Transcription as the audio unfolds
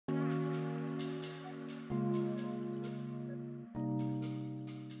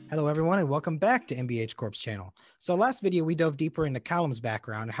Hello, everyone, and welcome back to MBH Corp's channel. So last video, we dove deeper into Callum's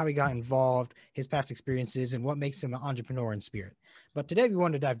background, how he got involved, his past experiences, and what makes him an entrepreneur in spirit. But today, we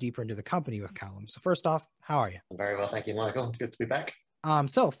want to dive deeper into the company with Callum. So first off, how are you? I'm very well, thank you, Michael. It's good to be back.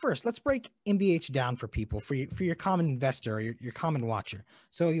 So first, let's break MBH down for people, for your common investor or your common watcher.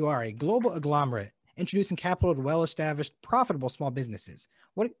 So you are a global agglomerate introducing capital to well-established, profitable small businesses.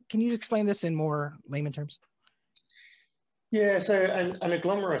 What can you explain this in more layman terms? Yeah, so an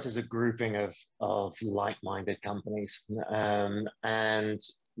agglomerate is a grouping of like-minded companies. And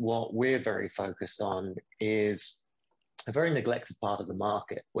what we're very focused on is a very neglected part of the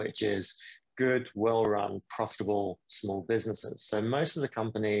market, which is good, well-run, profitable small businesses. So most of the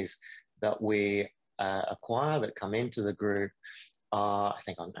companies that we acquire that come into the group are, I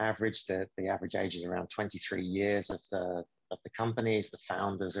think on average, the average age is around 23 years of the companies. The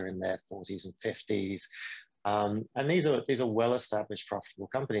founders are in their 40s and 50s. And these are well-established, profitable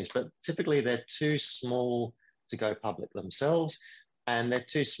companies, but typically they're too small to go public themselves, and they're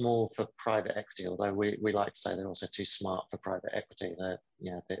too small for private equity. Although we like to say they're also too smart for private equity.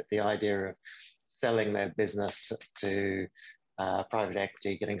 The idea of selling their business to private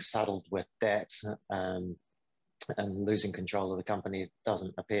equity, getting saddled with debt, and losing control of the company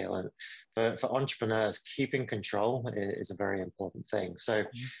doesn't appeal. And for entrepreneurs, keeping control is a very important thing. So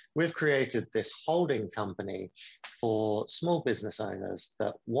we've created this holding company for small business owners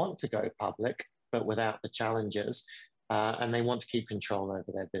that want to go public, but without the challenges, and they want to keep control over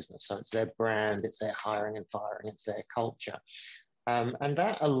their business. So it's their brand, it's their hiring and firing, it's their culture. And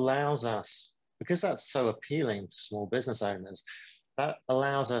that allows us, because that's so appealing to small business owners, that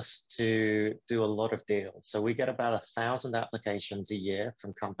allows us to do a lot of deals. So we get about 1,000 applications a year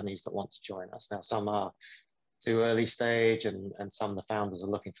from companies that want to join us. Now, some are too early stage, and some of the founders are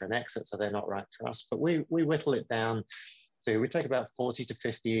looking for an exit, so they're not right for us. But we whittle it down to, we take about 40 to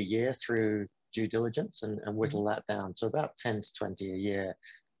 50 a year through due diligence, and whittle that down to about 10 to 20 a year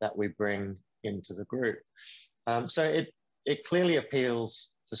that we bring into the group. So it clearly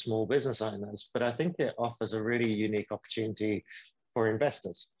appeals to small business owners, but I think it offers a really unique opportunity for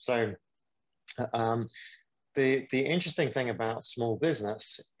investors. So the interesting thing about small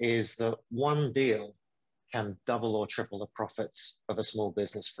business is that one deal can double or triple the profits of a small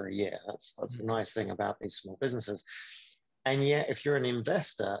business for a year. That's the nice thing about these small businesses. And yet, if you're an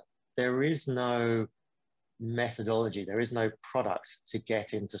investor, there is no methodology, there is no product to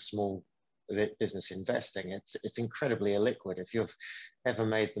get into small business investing. It's incredibly illiquid. If you've ever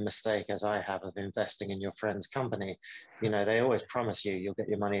made the mistake, as I have, of investing in your friend's company, they always promise you'll get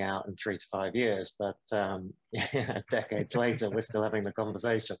your money out in 3 to 5 years, but decades later we're still having the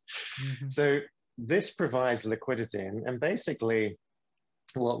conversation. So this provides liquidity, and basically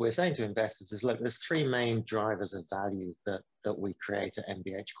what we're saying to investors is, look, there's 3 main drivers of value that we create at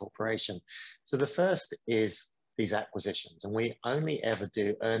MBH Corporation. So the first is these acquisitions, and we only ever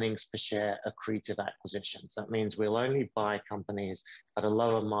do earnings per share accretive acquisitions. That means we'll only buy companies at a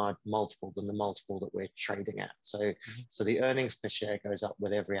lower multiple than the multiple that we're trading at. So the earnings per share goes up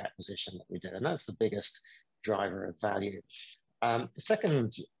with every acquisition that we do, and that's the biggest driver of value. The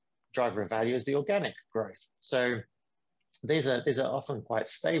second driver of value is the organic growth. So these are often quite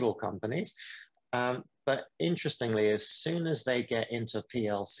stable companies, but interestingly, as soon as they get into a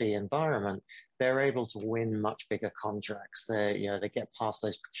PLC environment, they're able to win much bigger contracts. They get past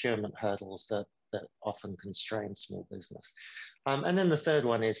those procurement hurdles that often constrain small business. And then the third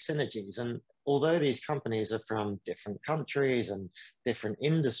one is synergies. And although these companies are from different countries and different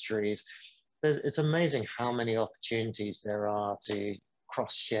industries, it's amazing how many opportunities there are to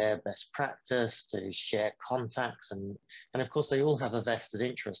cross-share best practice, to share contacts, and of course they all have a vested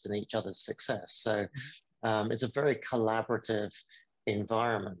interest in each other's success. So it's a very collaborative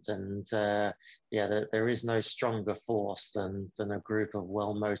environment, and there is no stronger force than a group of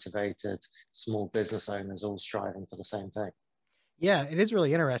well-motivated small business owners all striving for the same thing. Yeah, it is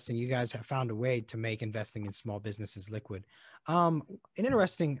really interesting. You guys have found a way to make investing in small businesses liquid. An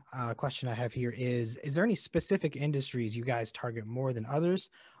interesting question I have here is there any specific industries you guys target more than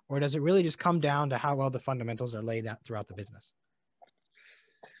others, or does it really just come down to how well the fundamentals are laid out throughout the business?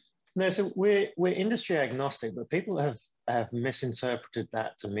 No, so we're industry agnostic, but people have misinterpreted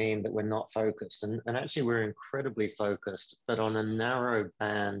that to mean that we're not focused. And actually, we're incredibly focused, but on a narrow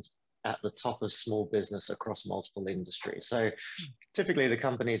band at the top of small business across multiple industries. So typically the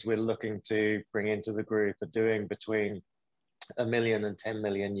companies we're looking to bring into the group are doing between $1 million and 10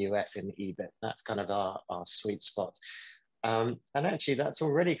 million US in EBIT. That's kind of our sweet spot. And actually that's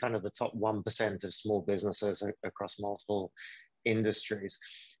already kind of the top 1% of small businesses across multiple industries.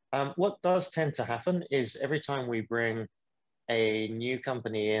 What does tend to happen is every time we bring a new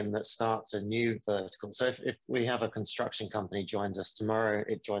company in that starts a new vertical. So if we have a construction company joins us tomorrow,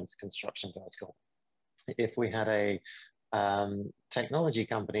 it joins the construction vertical. If we had a technology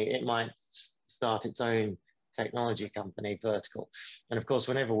company, it might start its own technology company vertical. And of course,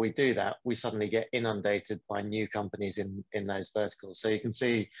 whenever we do that, we suddenly get inundated by new companies in those verticals. So you can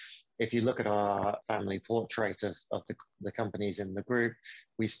see, if you look at our family portrait of the companies in the group,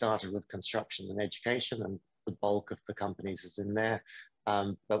 we started with construction and education, and the bulk of the companies is in there.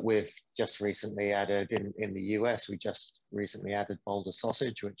 But we've just recently added in the US, we just recently added Boulder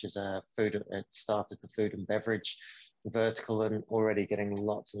Sausage, which is a food, it started the food and beverage vertical, and already getting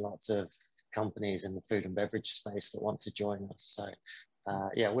lots and lots of companies in the food and beverage space that want to join us. So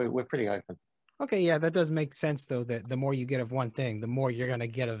yeah, we're pretty open. Okay, yeah, that does make sense though, that the more you get of one thing, the more you're gonna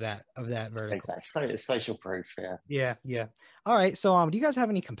get of that vertical. Exactly. So it's social proof, yeah. Yeah, yeah. All right. So do you guys have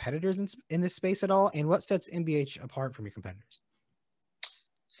any competitors in this space at all? And what sets MBH apart from your competitors?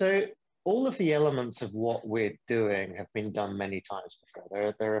 So all of the elements of what we're doing have been done many times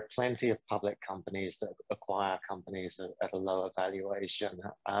before. There are plenty of public companies that acquire companies at a lower valuation.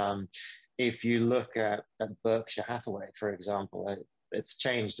 If you look at Berkshire Hathaway, for example, it's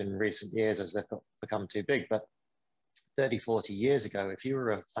changed in recent years as they've become too big. But 30, 40 years ago, if you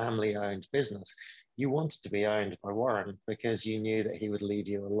were a family-owned business, you wanted to be owned by Warren because you knew that he would leave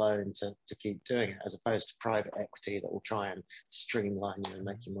you alone to keep doing it, as opposed to private equity that will try and streamline you and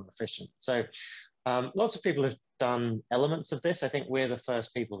make you more efficient. So lots of people have done elements of this. I think we're the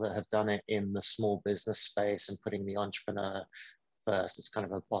first people that have done it in the small business space and putting the entrepreneur first. It's kind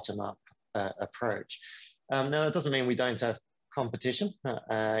of a bottom-up approach. Now, that doesn't mean we don't have competition. You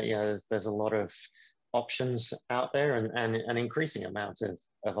know, there's a lot of options out there, and an increasing amount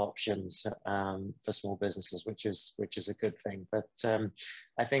of options for small businesses, which is a good thing. But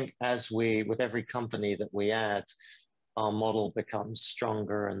I think with every company that we add, our model becomes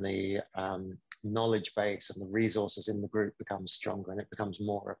stronger, and the knowledge base and the resources in the group becomes stronger, and it becomes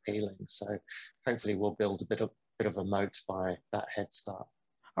more appealing. So hopefully we'll build a bit of a moat by that head start.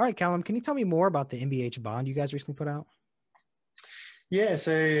 All right, Callum, can you tell me more about the MBH bond you guys recently put out? Yeah,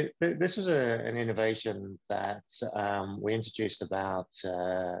 so this was an innovation that we introduced about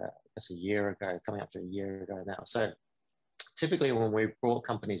a year ago, coming up to a year ago now. So typically when we brought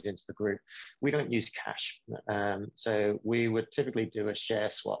companies into the group, we don't use cash. So we would typically do a share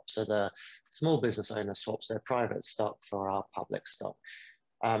swap. So the small business owner swaps their private stock for our public stock.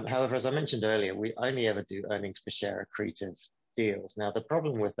 However, as I mentioned earlier, we only ever do earnings per share accretive deals. Now, the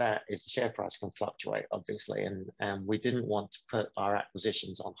problem with that is the share price can fluctuate, obviously, and we didn't want to put our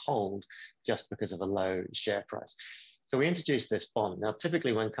acquisitions on hold just because of a low share price. So we introduced this bond. Now,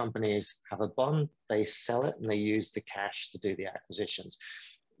 typically when companies have a bond, they sell it and they use the cash to do the acquisitions.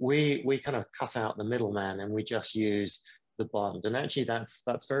 We kind of cut out the middleman and we just use the bond. And actually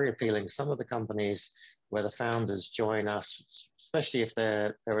that's very appealing. Some of the companies where the founders join us, especially if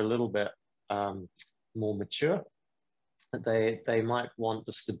they're a little bit more mature, they might want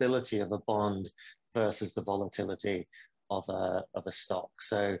the stability of a bond versus the volatility of a stock.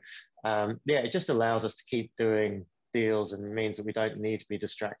 So yeah, it just allows us to keep doing deals, and means that we don't need to be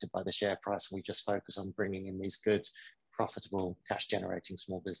distracted by the share price. We just focus on bringing in these good, profitable, cash generating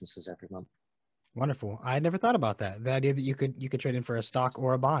small businesses every month. Wonderful. I never thought about that. The idea that you could trade in for a stock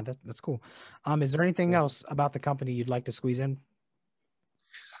or a bond. That's cool. Is there anything else about the company you'd like to squeeze in?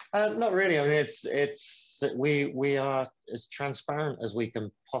 Not really. I mean, we are as transparent as we can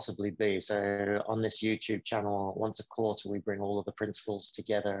possibly be. So on this YouTube channel, once a quarter, we bring all of the principals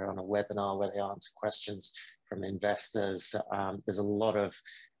together on a webinar where they answer questions from investors. There's a lot of,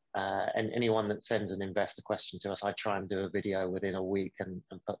 and anyone that sends an investor question to us, I try and do a video within a week and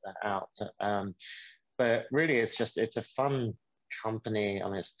put that out. But really, it's a fun company. I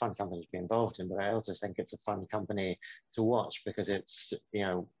mean, it's a fun company to be involved in, but I also think it's a fun company to watch because it's, you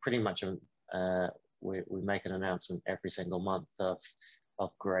know, pretty much we make an announcement every single month of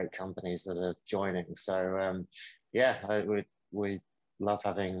great companies that are joining. So yeah, we love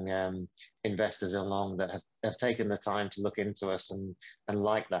having investors along that have taken the time to look into us and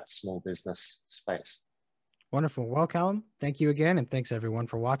like that small business space. Wonderful. Well, Callum, thank you again. And thanks everyone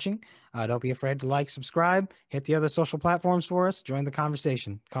for watching. Don't be afraid to like, subscribe, hit the other social platforms for us, join the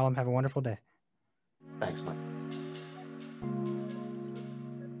conversation. Callum, have a wonderful day. Thanks, Mike.